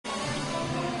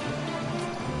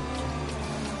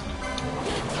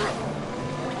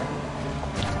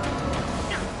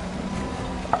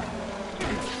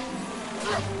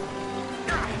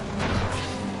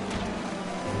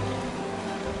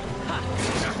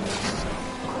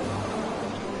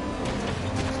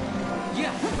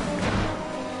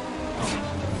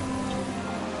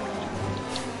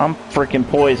I'm freaking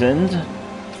poisoned.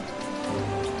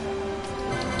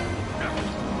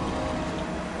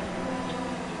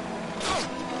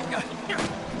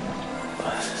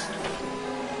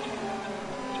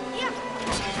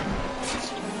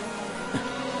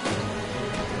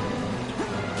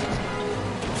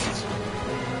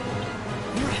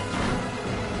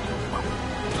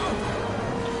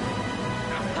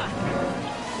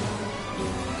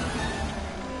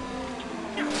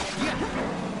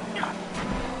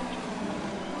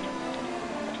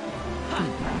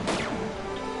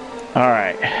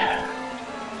 Alright.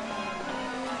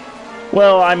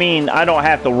 Well, I mean, I don't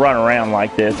have to run around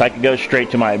like this. I can go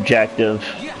straight to my objective.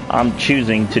 I'm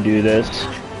choosing to do this.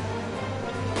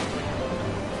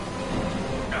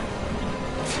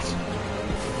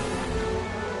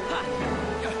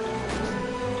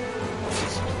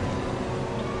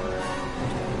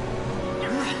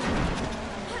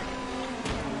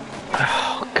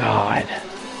 Oh, God.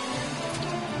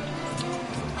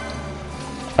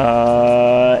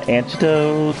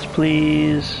 Antidotes,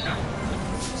 please.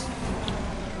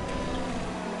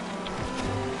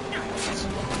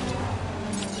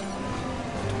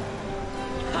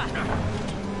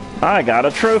 I got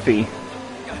a trophy.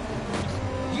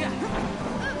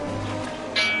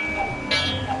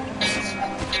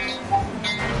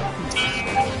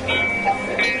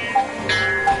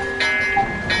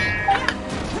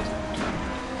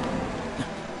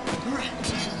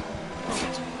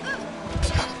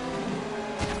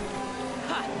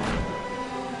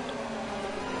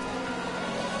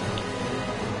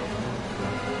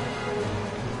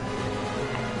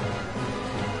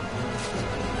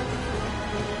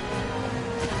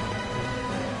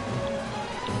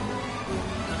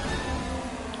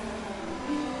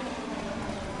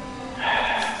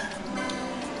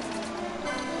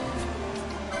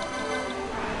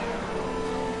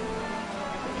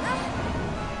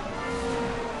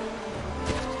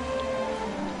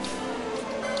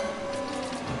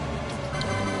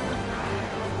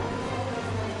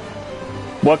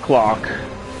 What clock?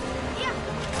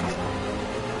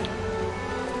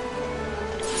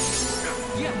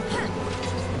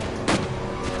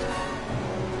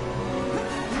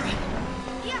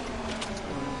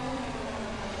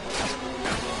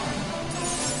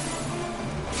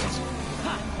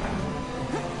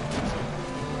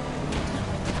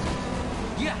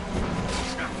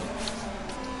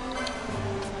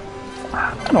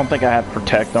 I don't think I have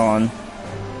Protect on.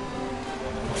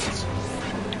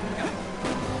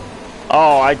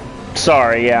 Oh,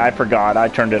 sorry, yeah, I forgot. I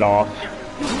turned it off.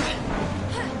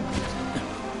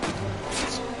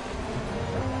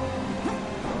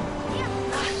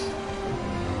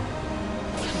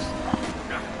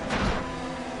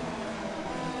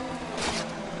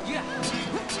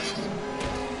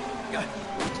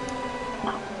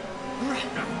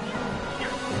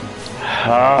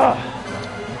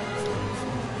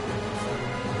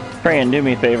 Fran, do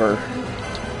me a favor.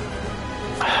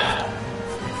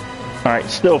 Alright,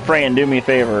 still Fran, do me a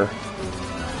favor.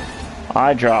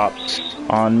 Eye drops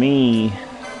on me.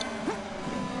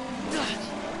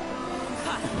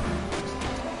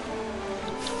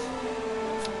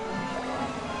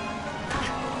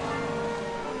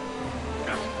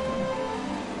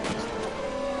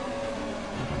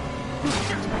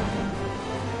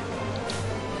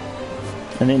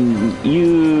 And then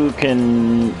you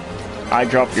can eye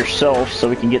drop yourself so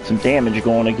we can get some damage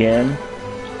going again.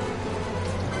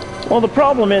 Well, the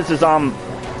problem is I'm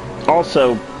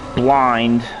also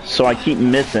blind, so I keep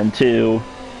missing too.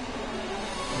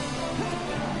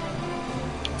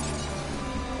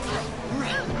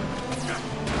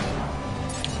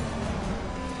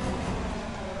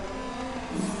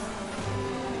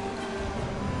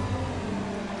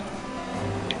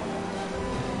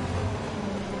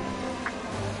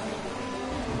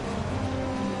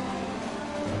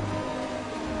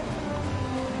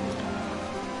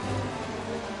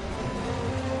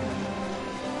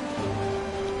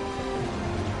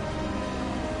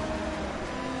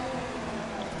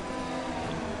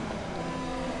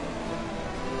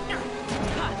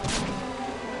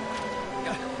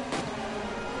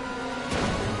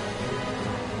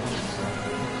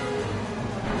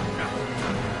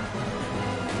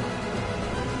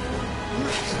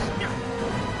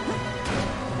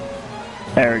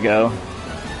 There we go.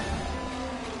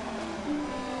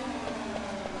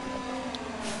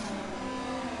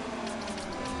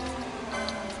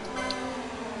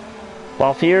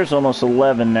 Well, fear's almost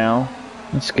 11 now.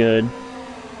 That's good.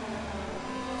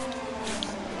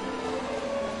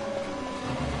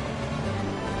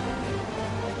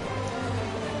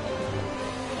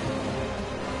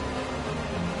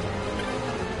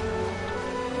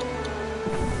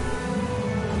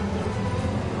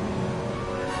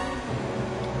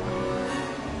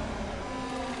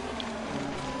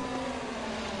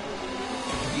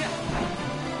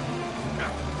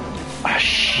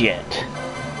 shit.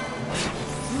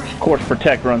 Of course,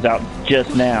 Protect runs out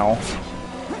just now.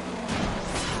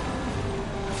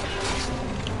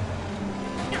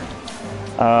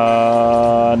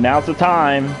 Now's the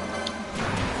time.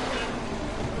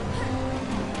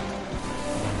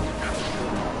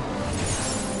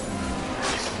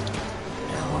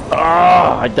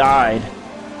 Oh, I died.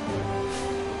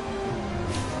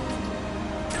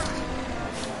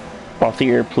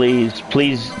 Balthier, please.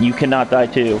 Please, you cannot die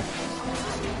too.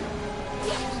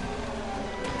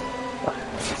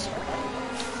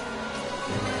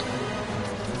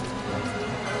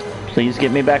 Please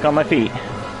get me back on my feet.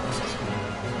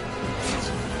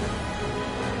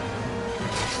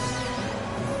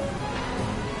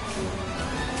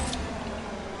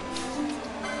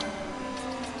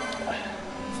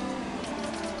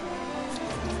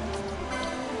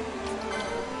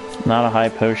 Not a high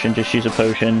potion, just use a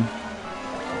potion.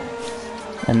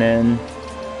 And then...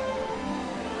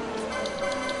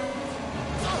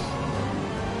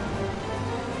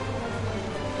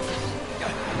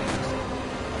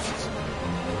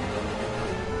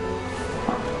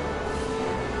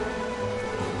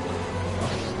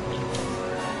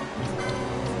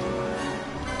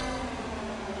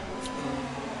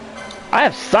 I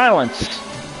have silence!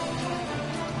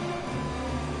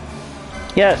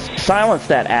 Yes, silence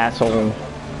that asshole.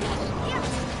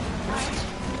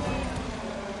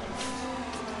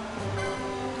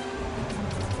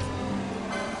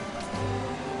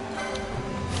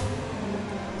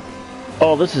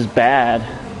 Oh, this is bad.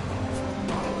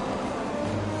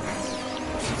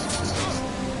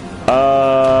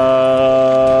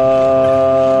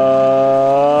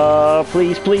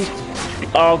 Please, please.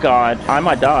 Oh god, I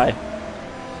might die.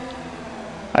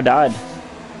 I died.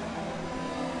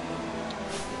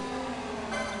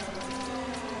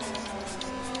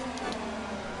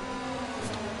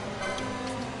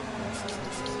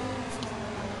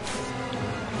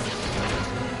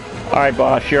 Alright,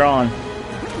 boss, you're on.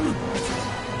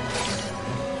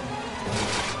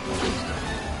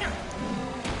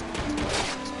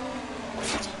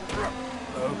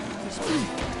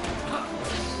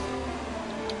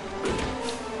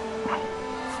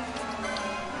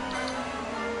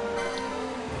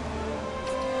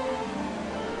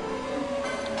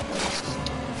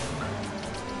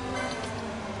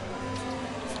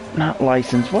 Not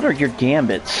licensed. What are your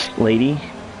gambits, lady?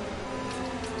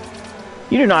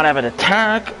 You do not have an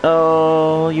attack.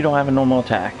 Oh, you don't have a normal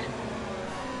attack.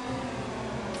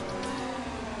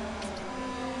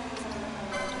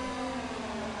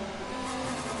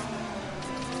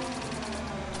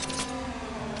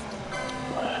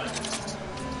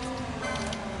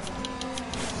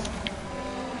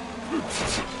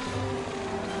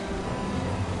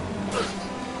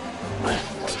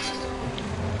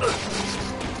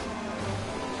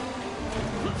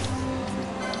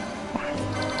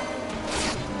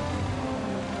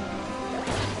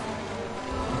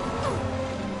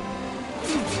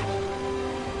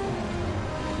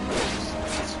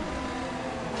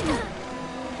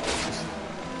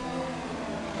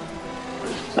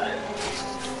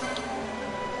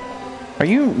 Are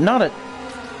you not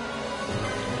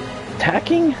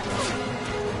attacking?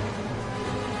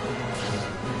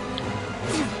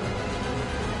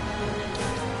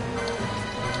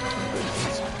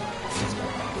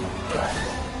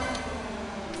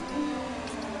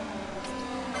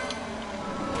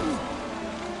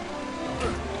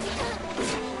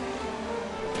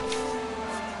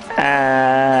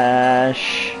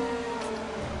 Ash.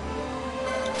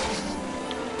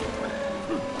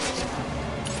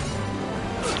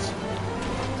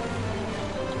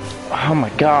 Oh my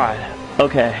god.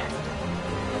 Okay.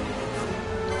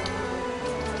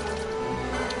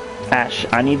 Ash,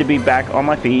 I need to be back on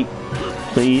my feet.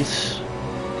 Please.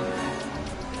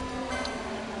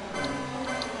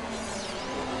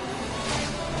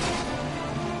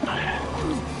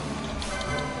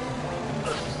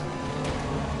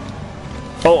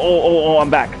 Oh, I'm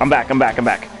back. I'm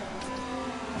back.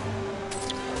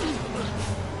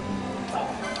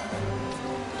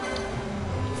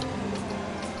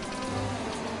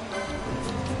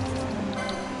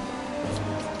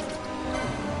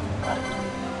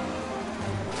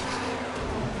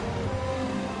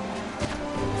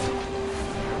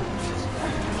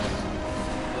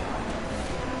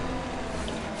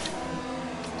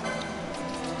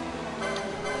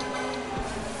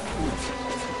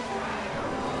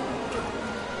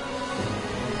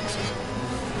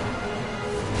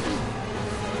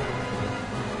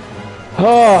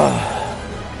 Oh.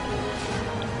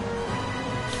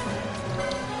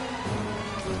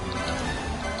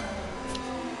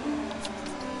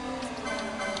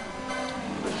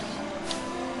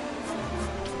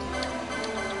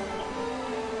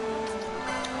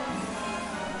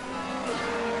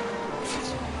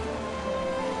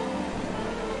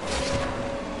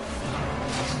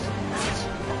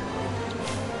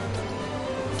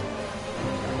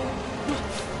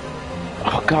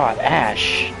 God,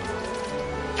 Ash.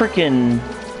 Freaking...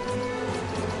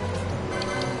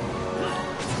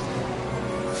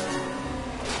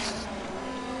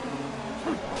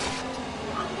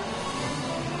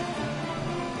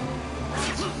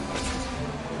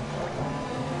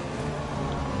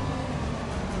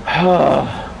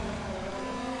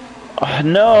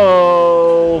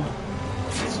 No!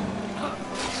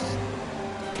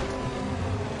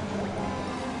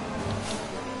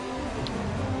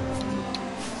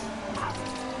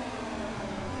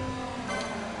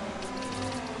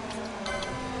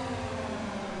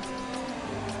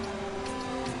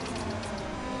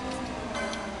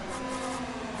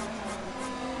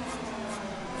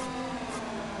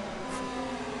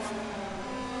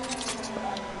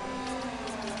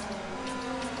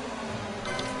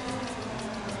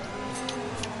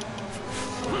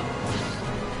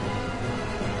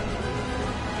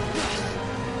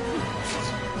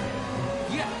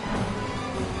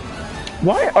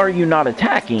 Why are you not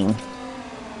attacking?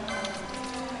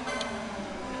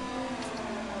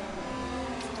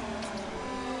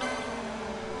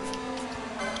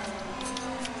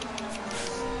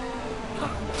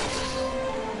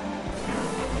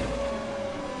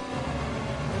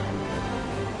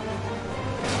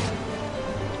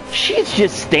 She's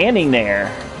just standing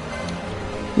there.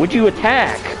 Would you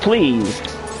attack, please?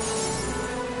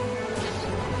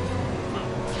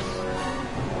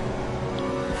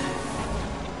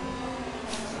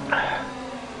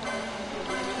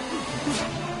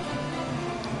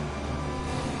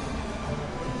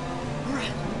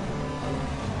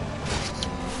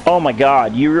 Oh my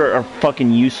god, you are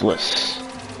fucking useless.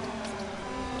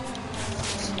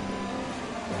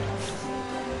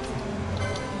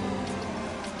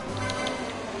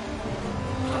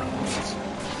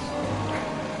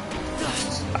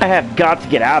 I have got to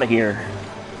get out of here.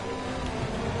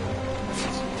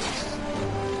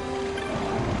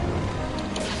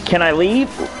 Can I leave?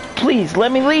 Please,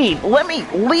 let me leave. Let me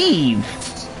leave.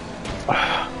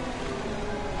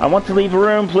 I want to leave the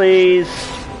room, please.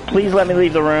 Please let me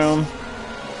leave the room.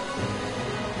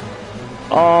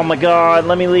 Oh my god,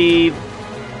 let me leave.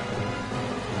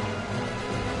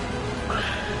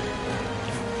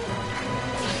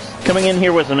 Coming in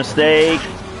here was a mistake.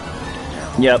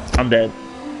 Yep, I'm dead.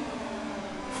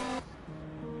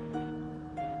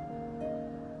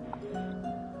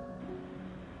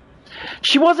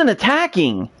 She wasn't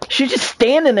attacking. She's just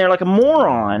standing there like a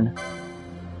moron.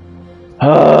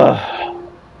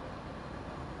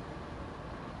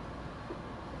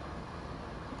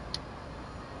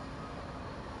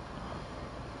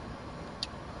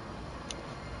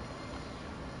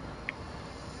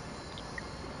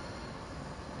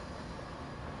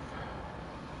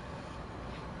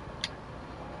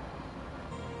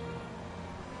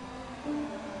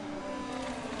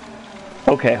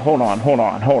 Okay, hold on.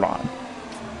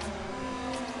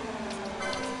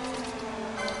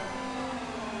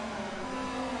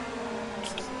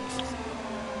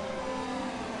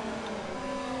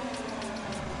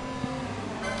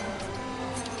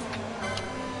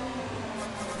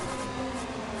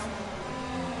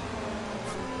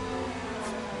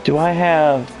 Do I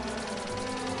have...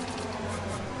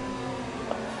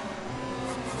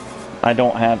 I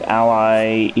don't have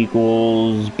ally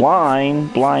equals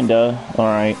blinda.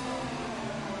 Alright.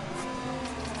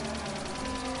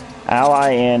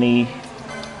 Ally Annie.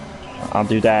 I'll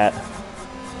do that.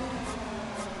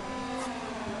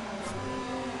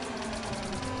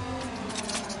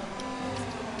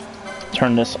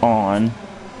 Turn this on.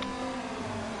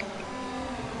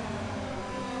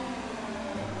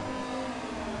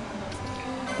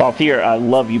 Balthier, I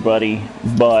love you, buddy,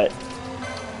 but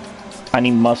I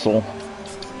need muscle.